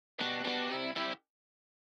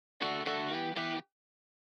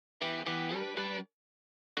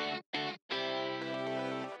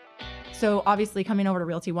So obviously coming over to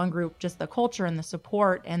Realty One Group, just the culture and the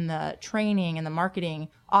support and the training and the marketing,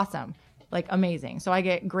 awesome, like amazing. So I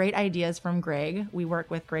get great ideas from Greg. We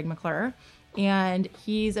work with Greg McClure, and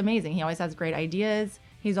he's amazing. He always has great ideas.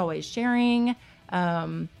 He's always sharing,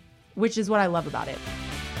 which is what I love about it.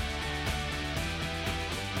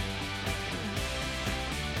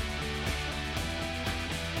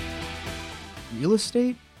 Real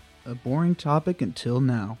estate? A boring topic until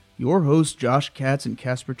now. Your hosts Josh Katz and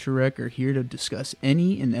Casper Turek are here to discuss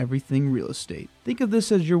any and everything real estate. Think of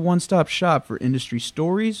this as your one-stop shop for industry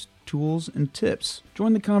stories, tools, and tips.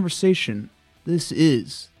 Join the conversation. This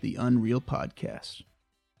is the Unreal Podcast.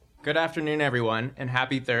 Good afternoon, everyone, and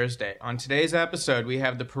happy Thursday. On today's episode, we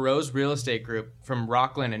have the Pierroz Real Estate Group from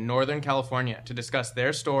Rockland in Northern California to discuss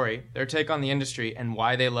their story, their take on the industry, and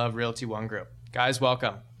why they love Realty One Group. Guys,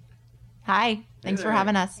 welcome. Hi, thanks for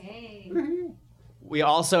having us. Hey. We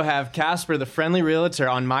also have Casper, the friendly realtor,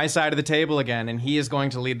 on my side of the table again, and he is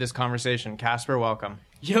going to lead this conversation. Casper, welcome.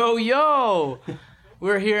 Yo!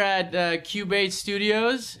 We're here at Cubase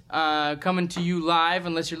Studios, coming to you live,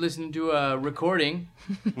 unless you're listening to a recording.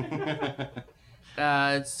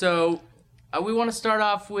 So we want to start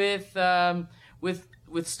off with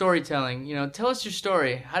storytelling. You know, tell us your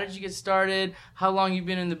story. How did you get started? How long you've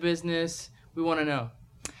been in the business? We want to know.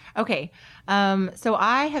 Okay. So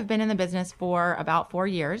I have been in the business for about 4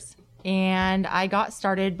 years, and I got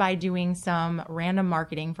started by doing some random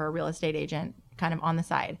marketing for a real estate agent kind of on the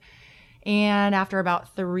side. And after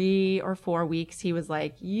about 3 or 4 weeks, he was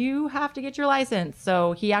like, you have to get your license.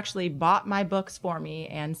 So he actually bought my books for me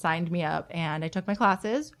and signed me up, and I took my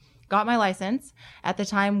classes, got my license. At the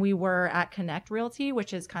time we were at Connect Realty,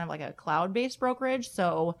 which is kind of like a cloud-based brokerage.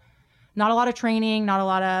 So not a lot of training, not a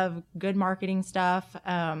lot of good marketing stuff.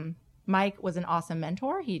 Mike was an awesome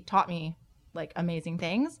mentor. He taught me like amazing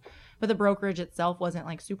things, but the brokerage itself wasn't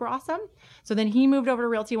like super awesome. So then he moved over to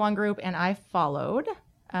Realty One Group, and I followed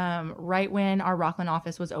right when our Rockland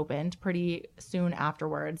office was opened, pretty soon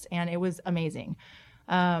afterwards, and it was amazing.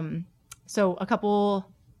 So a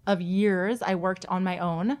couple of years I worked on my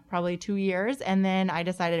own, probably 2 years, and then I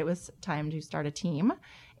decided it was time to start a team.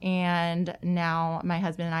 And now my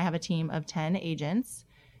husband and I have a team of 10 agents,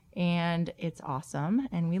 and it's awesome,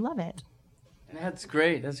 and we love it. And that's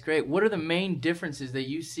great. That's great. What are the main differences that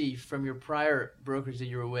you see from your prior brokerage that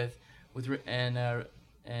you were with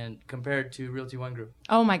and compared to Realty One Group?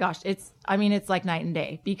 Oh my gosh, it's like night and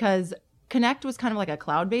day, because Connect was kind of like a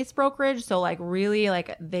cloud-based brokerage. So like really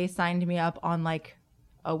like they signed me up on like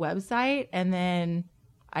a website, and then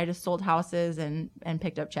I just sold houses and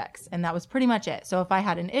picked up checks, and that was pretty much it. So if I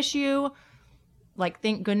had an issue, like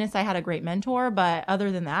thank goodness I had a great mentor, but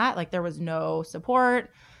other than that, like there was no support.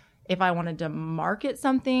 If I wanted to market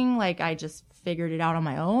something, like I just figured it out on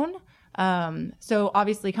my own. So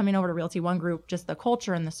obviously coming over to Realty One Group, just the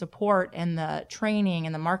culture and the support and the training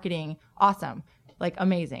and the marketing, awesome, like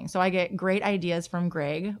amazing. So I get great ideas from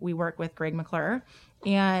Greg. We work with Greg McClure,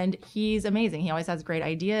 and he's amazing. He always has great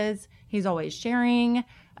ideas. He's always sharing,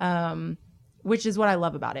 which is what I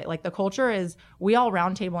love about it. Like the culture is we all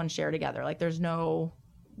round table and share together. Like there's not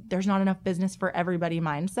enough business for everybody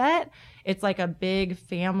mindset. It's like a big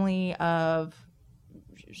family of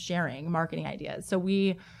sharing marketing ideas. So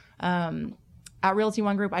we, at Realty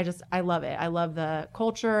One Group, I love it. I love the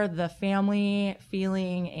culture, the family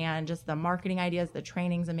feeling, and just the marketing ideas. The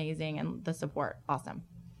training's amazing, and the support, awesome.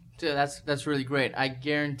 So that's really great. I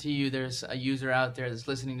guarantee you there's a user out there that's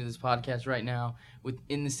listening to this podcast right now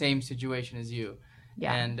in the same situation as you.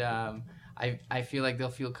 Yeah. And I feel like they'll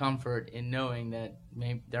feel comfort in knowing that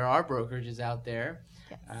there are brokerages out there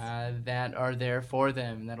that are there for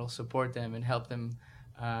them, that'll support them and help them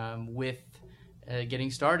with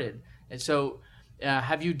getting started. And so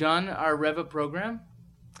have you done our Rev Up program?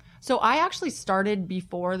 So I actually started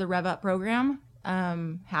before the Rev Up program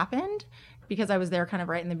happened, because I was there kind of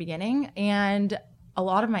right in the beginning, and a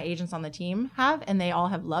lot of my agents on the team have, and they all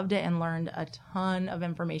have loved it and learned a ton of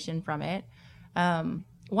information from it.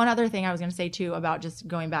 One other thing I was going to say too about just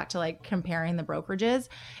going back to like comparing the brokerages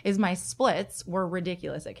is my splits were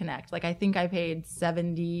ridiculous at Connect. Like I think I paid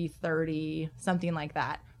 70-30, something like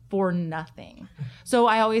that, for nothing. So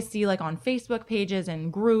I always see like on Facebook pages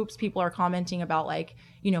and groups, people are commenting about like,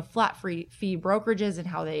 you know, flat fee brokerages and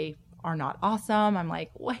how they are not awesome. I'm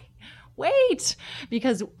like, wait,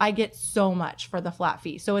 because I get so much for the flat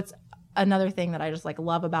fee. So it's another thing that I just like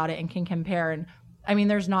love about it and can compare. And I mean,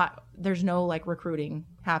 there's no like recruiting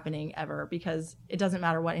happening ever, because it doesn't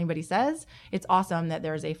matter what anybody says. It's awesome that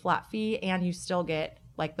there's a flat fee and you still get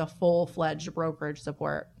like the full-fledged brokerage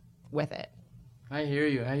support with it. I hear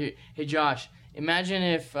you. Hey, Josh, Imagine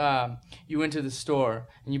if you went to the store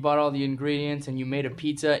and you bought all the ingredients and you made a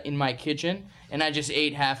pizza in my kitchen and I just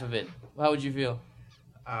ate half of it. How would you feel?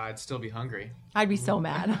 I'd still be hungry. I'd be so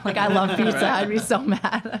mad. Like, I love pizza. Right. I'd be so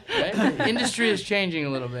mad. Right? The industry is changing a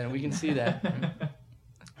little bit, and we can see that.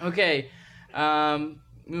 Okay,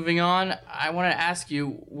 moving on. I want to ask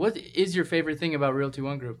you, what is your favorite thing about Realty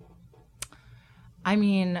One Group? I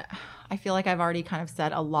mean, I feel like I've already kind of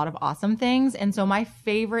said a lot of awesome things. And so my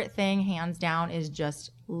favorite thing, hands down, is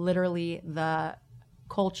just literally the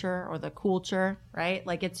culture or the culture, right?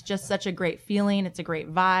 Like, it's just such a great feeling. It's a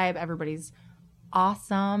great vibe. Everybody's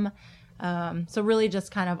awesome. So really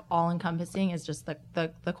just kind of all encompassing is just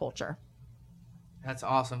the culture. That's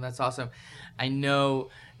awesome. That's awesome. I know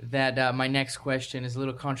that my next question is a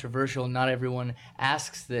little controversial. Not everyone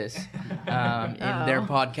asks this in their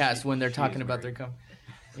podcast when they're talking about their company.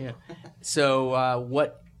 Yeah. So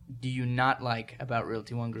what do you not like about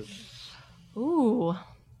Realty One Group? Ooh,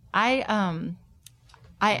 I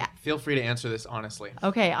Feel free to answer this honestly.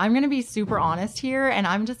 okay, I'm going to be super honest here, and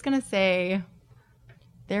I'm just going to say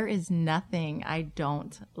there is nothing I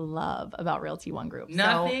don't love about Realty One Group.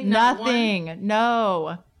 Nothing? So, Not nothing.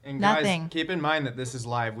 No. And guys, Nothing. keep in mind that this is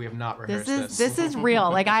live. We have not rehearsed This is real.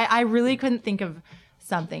 Like, I really couldn't think of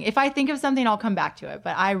something. If I think of something, I'll come back to it.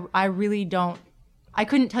 But I really don't. I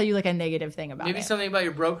couldn't tell you like a negative thing about Maybe it. something about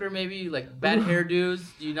your broker, maybe like bad hairdos.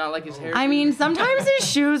 Do you not like his hair? I mean, sometimes his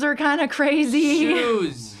shoes are kind of crazy.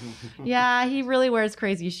 shoes. Yeah, he really wears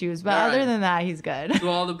crazy shoes. But All other right. than that, he's good. To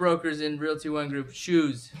all the brokers in Realty One Group,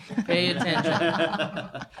 shoes. Pay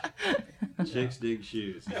attention. Chicks dig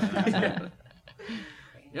shoes.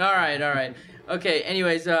 All right. Okay,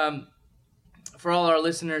 anyways, for all our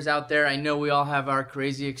listeners out there, I know we all have our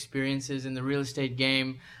crazy experiences in the real estate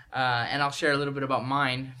game, and I'll share a little bit about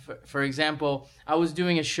mine. For example, I was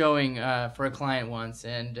doing a showing for a client once,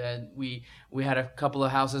 and we had a couple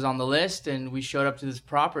of houses on the list, and we showed up to this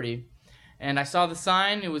property, and I saw the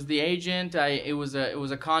sign. It was the agent. It was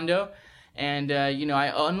a condo. And,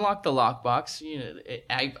 I unlocked the lockbox.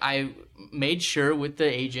 I made sure with the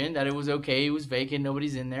agent that it was okay. It was vacant.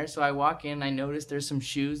 Nobody's in there. So I walk in. I notice there's some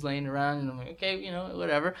shoes laying around. And I'm like, okay,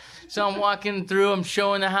 whatever. So I'm walking through. I'm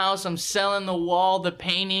showing the house. I'm selling the wall, the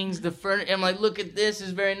paintings, the furniture. I'm like, look at this.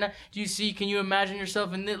 It's very nice. Do you see? Can you imagine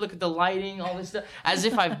yourself in it? Look at the lighting, all this stuff. As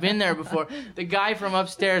if I've been there before. The guy from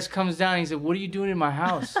upstairs comes down. And he said, what are you doing in my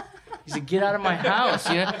house? He said, get out of my house,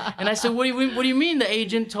 And I said, what do you mean? The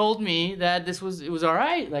agent told me that it was all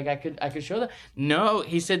right. Like I could show that. No,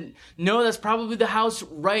 he said, no, that's probably the house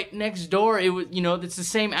right next door. It was, it's the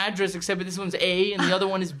same address except this one's A and the other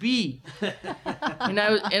one is B. And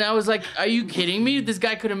I was like, are you kidding me? This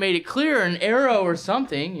guy could have made it clear, an arrow or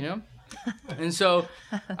something, And so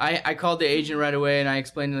I called the agent right away and I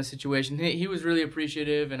explained the situation. He was really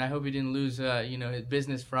appreciative, and I hope he didn't lose his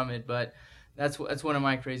business from it, but that's one of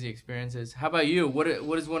my crazy experiences. How about you? What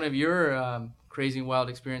is one of your crazy, wild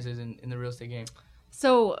experiences in the real estate game?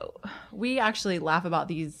 So we actually laugh about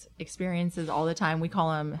these experiences all the time. We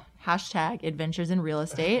call them #adventures in real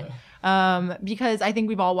estate because I think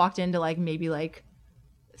we've all walked into maybe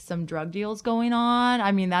some drug deals going on.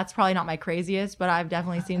 I mean, that's probably not my craziest, but I've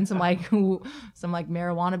definitely seen some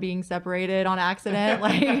marijuana being separated on accident.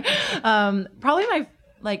 Probably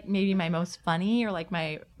maybe my most funny or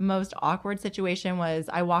my most awkward situation was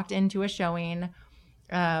I walked into a showing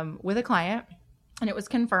with a client, and it was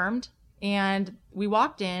confirmed. And we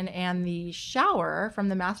walked in, and the shower from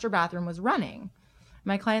the master bathroom was running.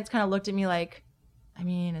 My clients kind of looked at me like, I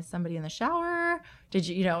mean, is somebody in the shower? Did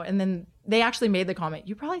you, and then they actually made the comment,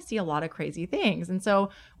 you probably see a lot of crazy things. And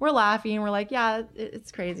so we're laughing. We're like, yeah,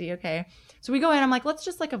 it's crazy. Okay. So we go in. I'm like, let's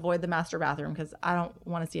just avoid the master bathroom because I don't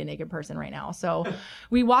want to see a naked person right now. So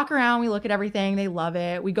we walk around. We look at everything. They love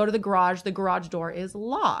it. We go to the garage. The garage door is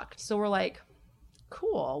locked. So we're like,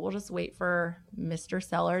 cool. We'll just wait for Mr.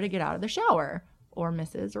 Seller to get out of the shower, or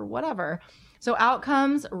Mrs. or whatever. So out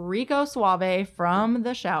comes Rico Suave from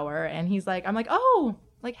the shower, and he's like, I'm like, oh,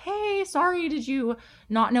 hey, sorry, did you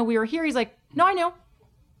not know we were here? He's like, no, I knew.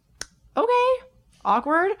 Okay,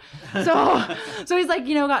 awkward. So he's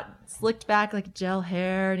got slicked back gel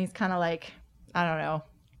hair, and he's kind of I don't know,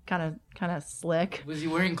 kind of slick. Was he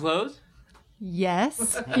wearing clothes?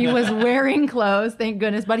 Yes, he was wearing clothes, thank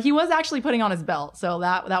goodness. But he was actually putting on his belt, so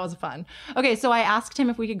that was fun. Okay, so I asked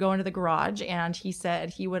him if we could go into the garage, and he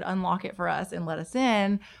said he would unlock it for us and let us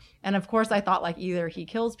in. And of course, I thought either he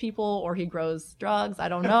kills people or he grows drugs. I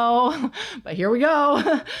don't know, but here we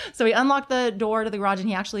go. So he unlocked the door to the garage, and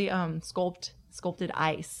he actually sculpted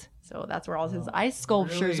ice. So that's where all his ice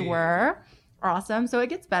sculptures were. Awesome. So it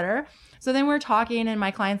gets better. So then we're talking, and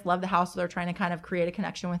my clients love the house. So they're trying to kind of create a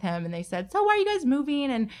connection with him. And they said, so why are you guys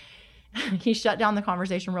moving? And he shut down the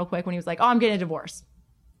conversation real quick when he was like, oh, I'm getting a divorce.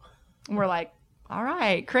 And we're like, all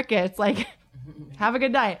right, crickets, like, have a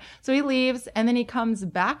good night. So he leaves, and then he comes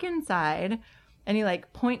back inside, and he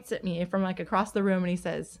like points at me from like across the room, and he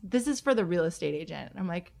says, this is for the real estate agent. And I'm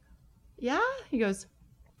like, yeah? He goes,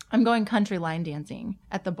 I'm going country line dancing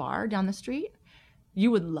at the bar down the street.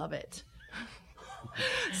 You would love it.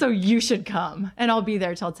 So you should come, and I'll be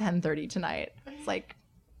there till 10:30 tonight. It's like,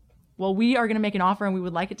 well, we are going to make an offer, and we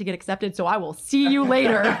would like it to get accepted, so I will see you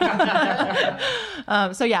later.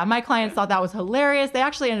 So yeah, my clients thought that was hilarious. They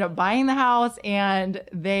actually ended up buying the house, and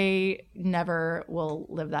they never will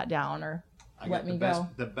live that down or let me go.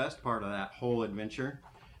 The best part of that whole adventure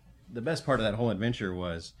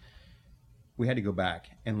was we had to go back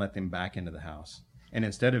and let them back into the house. And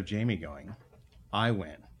instead of Jamie going, I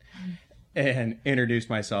went and introduced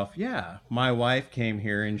myself. Yeah, my wife came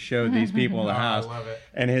here and showed these people the house. I love it.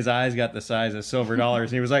 And his eyes got the size of silver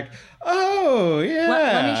dollars. And he was like, oh, yeah.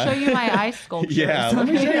 Let me show you my ice sculptures. Yeah, let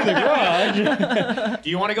me show you the garage. Do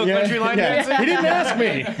you want to go country line dancing? He didn't ask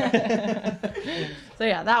me. So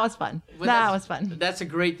yeah, that was fun. Well, that was fun. That's a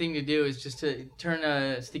great thing to do, is just to turn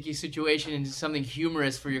a sticky situation into something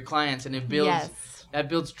humorous for your clients, and it builds that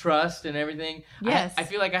builds trust and everything. Yes. I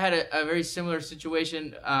feel like I had a very similar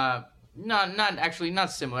situation.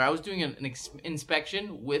 Not similar. I was doing an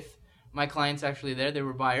inspection with my clients actually there. They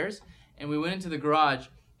were buyers, and we went into the garage,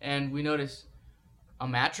 and we noticed a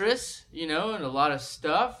mattress, and a lot of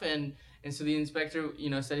stuff, and so the inspector,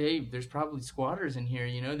 said, hey, there's probably squatters in here,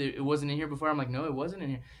 it wasn't in here before. I'm like, no, it wasn't in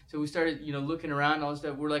here. So we started, looking around, all this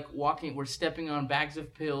stuff. We're like we're stepping on bags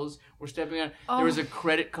of pills. We're stepping on, there was a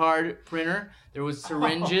credit card printer. There was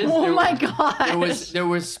syringes. My gosh. There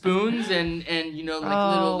was spoons and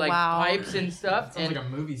little pipes and stuff. Sounds like a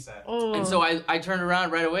movie set. And so I turned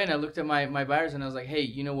around right away, and I looked at my buyers, and I was like, hey,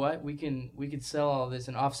 you know what? We could sell all this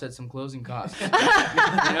and offset some closing costs.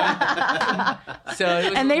 So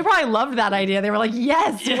and they probably loved that idea. They were like,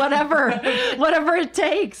 yes, whatever it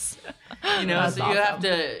takes. So awesome.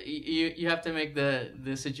 you have to make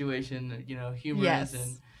the situation humorous. Yes.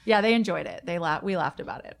 And yeah, they enjoyed it. We laughed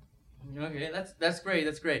about it. Okay, that's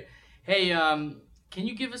great. Hey, can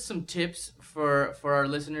you give us some tips for our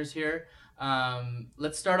listeners here?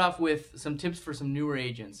 Let's start off with some tips for some newer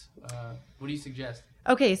agents. What do you suggest?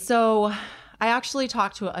 Okay, so I actually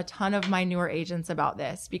talked to a ton of my newer agents about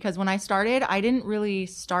this, because when I started, I didn't really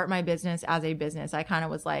start my business as a business. I kind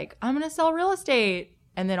of was like, I'm going to sell real estate.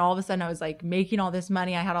 And then all of a sudden I was like making all this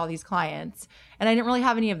money. I had all these clients, and I didn't really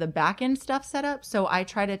have any of the back end stuff set up. So I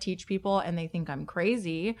try to teach people, and they think I'm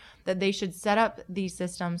crazy, that they should set up these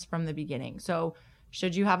systems from the beginning. So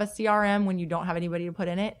should you have a CRM when you don't have anybody to put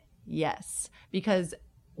in it? Yes, because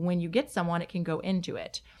when you get someone, it can go into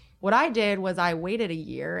it. What I did was I waited a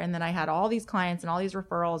year, and then I had all these clients and all these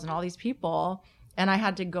referrals and all these people, and I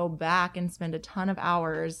had to go back and spend a ton of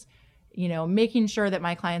hours making sure that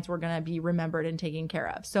my clients were going to be remembered and taken care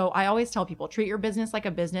of. So I always tell people, treat your business like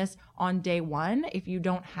a business on day one. If you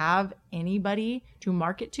don't have anybody to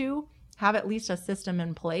market to, have at least a system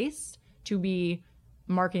in place to be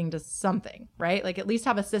marketing to something, right? Like at least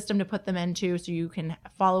have a system to put them into so you can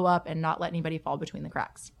follow up and not let anybody fall between the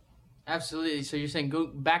cracks. Absolutely. So you're saying go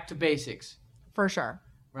back to basics. For sure.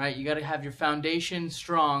 Right? You got to have your foundation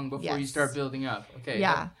strong before you start building up. Okay.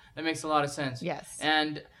 Yeah. That makes a lot of sense. Yes.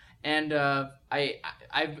 And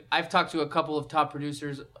I've talked to a couple of top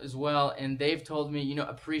producers as well, and they've told me,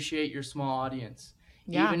 appreciate your small audience.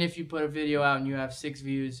 Yeah. Even if you put a video out and you have 6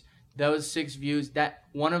 views, those 6 views, that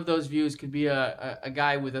one of those views could be a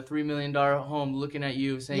guy with a $3 million home looking at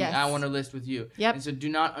you saying, yes, I want to list with you. Yep. And so do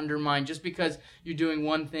not undermine just because you're doing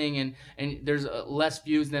one thing and there's less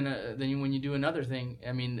views than when you do another thing.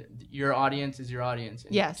 I mean, your audience is your audience.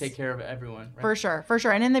 And yes. Take care of everyone. Right? For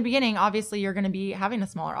sure. And in the beginning, obviously, you're going to be having a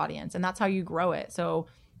smaller audience, and that's how you grow it. So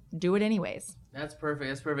do it anyways. That's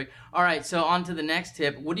perfect. All right. So on to the next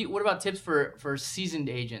tip. What about tips for seasoned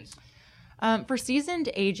agents? For seasoned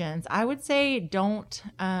agents, I would say don't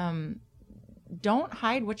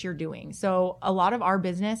hide what you're doing. So a lot of our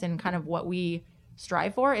business and kind of what we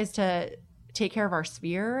strive for is to take care of our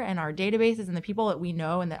sphere and our databases and the people that we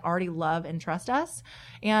know and that already love and trust us.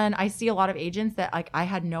 And I see a lot of agents that like I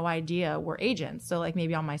had no idea were agents. So like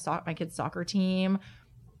maybe on my kid's soccer team,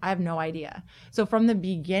 I have no idea. So from the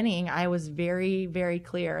beginning, I was very, very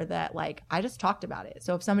clear that like I just talked about it.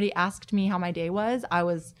 So if somebody asked me how my day was,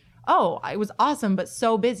 it was awesome, but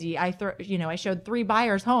so busy. I showed 3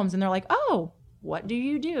 buyers homes, and they're like, oh, what do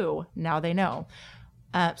you do? Now they know.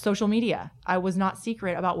 Social media. I was not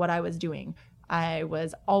secret about what I was doing. I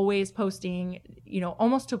was always posting,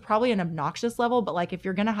 almost to probably an obnoxious level, but like if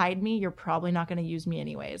you're going to hide me, you're probably not going to use me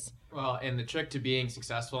anyways. Well, and the trick to being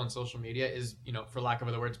successful on social media is, for lack of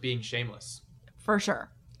other words, being shameless. For sure.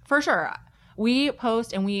 For sure. We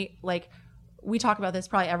post and we talk about this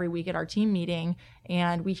probably every week at our team meeting,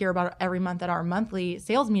 and we hear about it every month at our monthly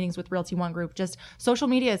sales meetings with Realty One Group. Just social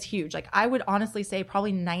media is huge. Like I would honestly say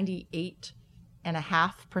probably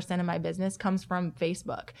 98.5% of my business comes from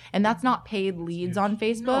Facebook. And that's not paid leads on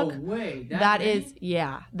Facebook. No way. That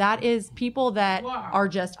is people that are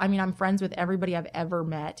just, I'm friends with everybody I've ever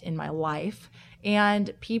met in my life,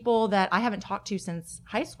 and people that I haven't talked to since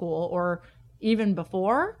high school or even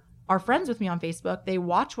before are friends with me on Facebook. They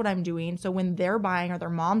watch what I'm doing. So when they're buying or their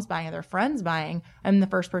mom's buying or their friend's buying, I'm the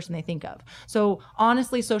first person they think of. So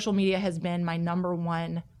honestly, social media has been my number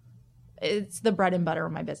one. It's the bread and butter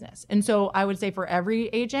of my business. And so I would say for every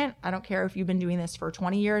agent, I don't care if you've been doing this for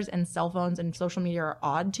 20 years and cell phones and social media are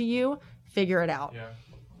odd to you, figure it out. Yeah.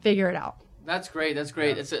 Figure it out. That's great. That's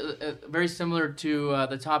great. Yeah. It's very similar to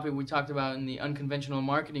the topic we talked about in the unconventional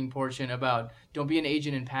marketing portion about don't be an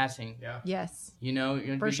agent in passing. Yeah. Yes.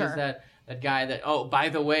 For sure. That guy that, oh, by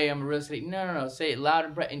the way, I'm a real estate. No. Say it loud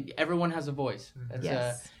and bright. And everyone has a voice. That's,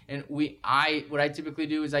 yes. And what I typically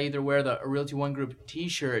do is I either wear the Realty One Group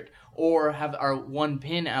T-shirt or have our one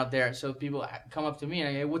pin out there, so people come up to me and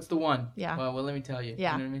I go, hey, what's the one? Yeah. Well, let me tell you.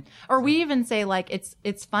 Yeah. You know what I mean? Or we even say like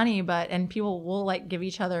it's funny, and people will like give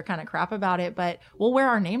each other kind of crap about it, but we'll wear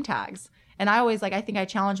our name tags. And I always I think I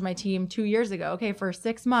challenged my team 2 years ago. Okay, for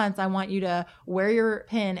 6 months, I want you to wear your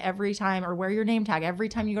pin every time or wear your name tag every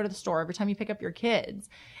time you go to the store, every time you pick up your kids.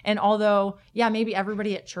 And although, maybe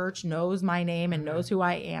everybody at church knows my name and knows who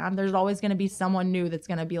I am, there's always going to be someone new that's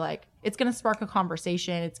going to be like, it's going to spark a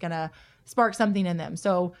conversation. It's going to spark something in them.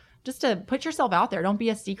 So just to put yourself out there, don't be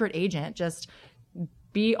a secret agent. Just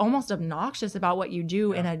be almost obnoxious about what you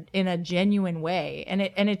do in a genuine way. And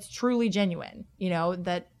it's truly genuine,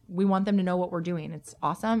 that we want them to know what we're doing. It's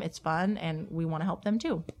awesome. It's fun. And we want to help them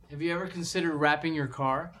too. Have you ever considered wrapping your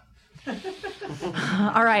car?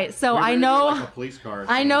 All right. So I know, like a police car.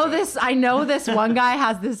 I know this one guy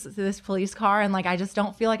has this police car, and I just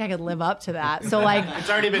don't feel like I could live up to that. So it's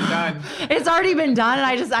already been done. It's already been done.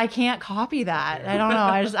 And I can't copy that. I don't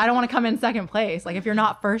know. I don't want to come in second place. Like if you're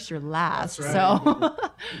not first, you're last. That's right. So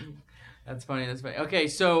That's funny. Okay.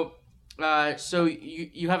 So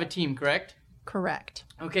you have a team, correct? Correct.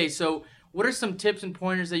 Okay, so what are some tips and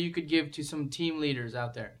pointers that you could give to some team leaders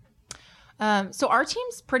out there? So our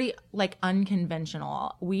team's pretty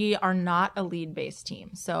unconventional. We are not a lead-based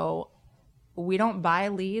team. So we don't buy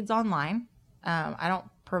leads online. I don't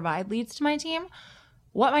provide leads to my team.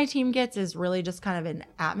 What my team gets is really just kind of an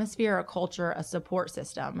atmosphere, a culture, a support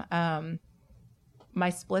system.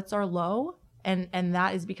 My splits are low. And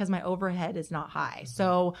that is because my overhead is not high.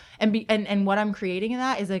 So, and what I'm creating in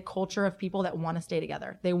that is a culture of people that want to stay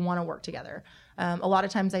together. They want to work together. A lot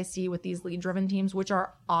of times I see with these lead-driven teams, which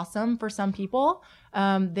are awesome for some people,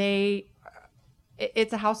 it's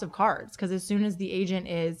a house of cards, because as soon as the agent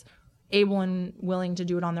is able and willing to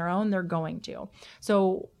do it on their own, they're going to.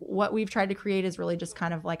 So what we've tried to create is really just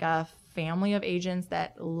kind of like a family of agents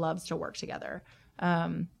that loves to work together.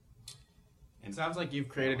 It sounds like you've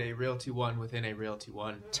created a Realty One within a Realty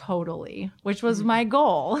One. Totally, which was my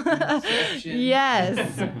goal.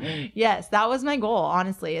 Yes, that was my goal,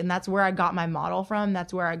 honestly. And that's where I got my model from.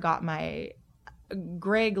 That's where I got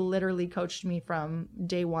Greg literally coached me from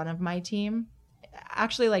day one of my team.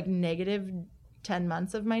 Actually, negative 10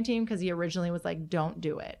 months of my team, because he originally was like, don't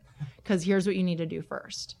do it, because here's what you need to do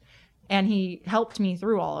first. And he helped me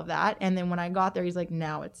through all of that. And then when I got there, he's like,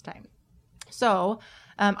 now it's time. So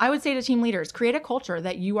I would say to team leaders, create a culture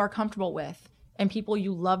that you are comfortable with and people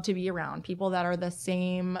you love to be around, people that are the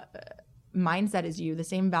same mindset as you, the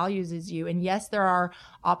same values as you. And yes, there are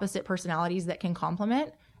opposite personalities that can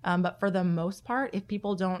complement. But for the most part, if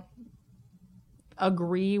people don't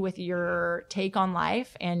agree with your take on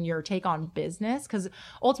life and your take on business, because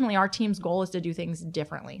ultimately our team's goal is to do things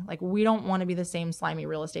differently. We don't want to be the same slimy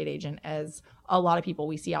real estate agent as a lot of people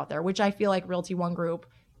we see out there, which I feel like Realty One Group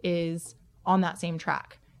is on that same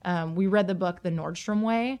track. We read the book, The Nordstrom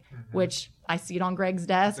Way, which I see it on Greg's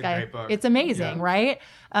desk. It's a great book. It's amazing, right?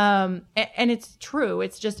 And it's true.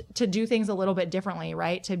 It's just to do things a little bit differently,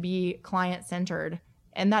 right? To be client-centered.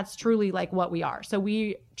 And that's truly what we are. So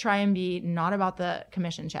we try and be not about the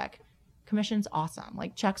commission check. Commission's awesome.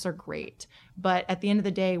 Checks are great. But at the end of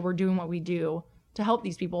the day, we're doing what we do to help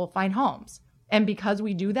these people find homes. And because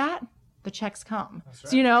we do that, the checks come. That's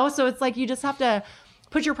right. So, so it's you just have to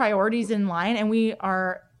put your priorities in line. And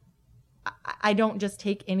I don't just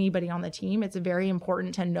take anybody on the team. It's very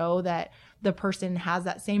important to know that the person has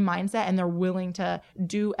that same mindset and they're willing to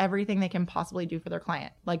do everything they can possibly do for their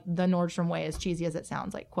client. Like the Nordstrom way, as cheesy as it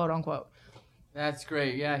sounds, like quote unquote. That's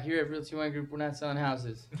great. Yeah, here at Realty One Group, we're not selling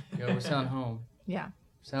houses. We're selling home. Yeah.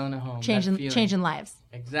 Selling a home. Changing lives.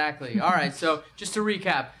 Exactly. All right. So just to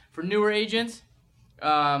recap, for newer agents,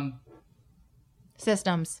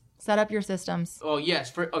 systems. Set up your systems. Oh,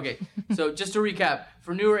 yes. Okay. So just to recap,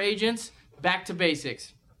 for newer agents, back to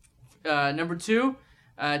basics. Number 2,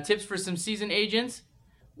 tips for some seasoned agents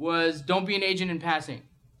was don't be an agent in passing.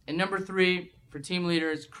 And number 3, for team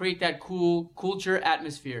leaders, create that cool culture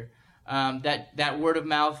atmosphere. That word of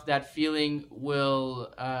mouth, that feeling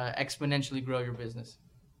will exponentially grow your business.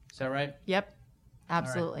 Is that right? Yep.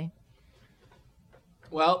 Absolutely.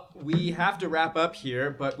 Well, we have to wrap up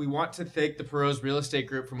here, but we want to thank the Pierroz Real Estate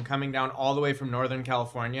Group from coming down all the way from Northern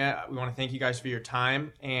California. We want to thank you guys for your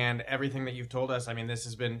time and everything that you've told us. I mean, this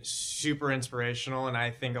has been super inspirational, and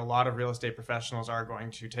I think a lot of real estate professionals are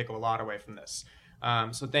going to take a lot away from this.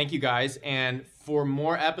 So thank you guys. And for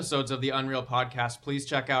more episodes of the Unreal Podcast, please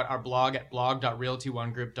check out our blog at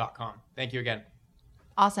blog.realty1group.com. Thank you again.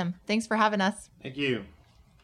 Awesome. Thanks for having us. Thank you.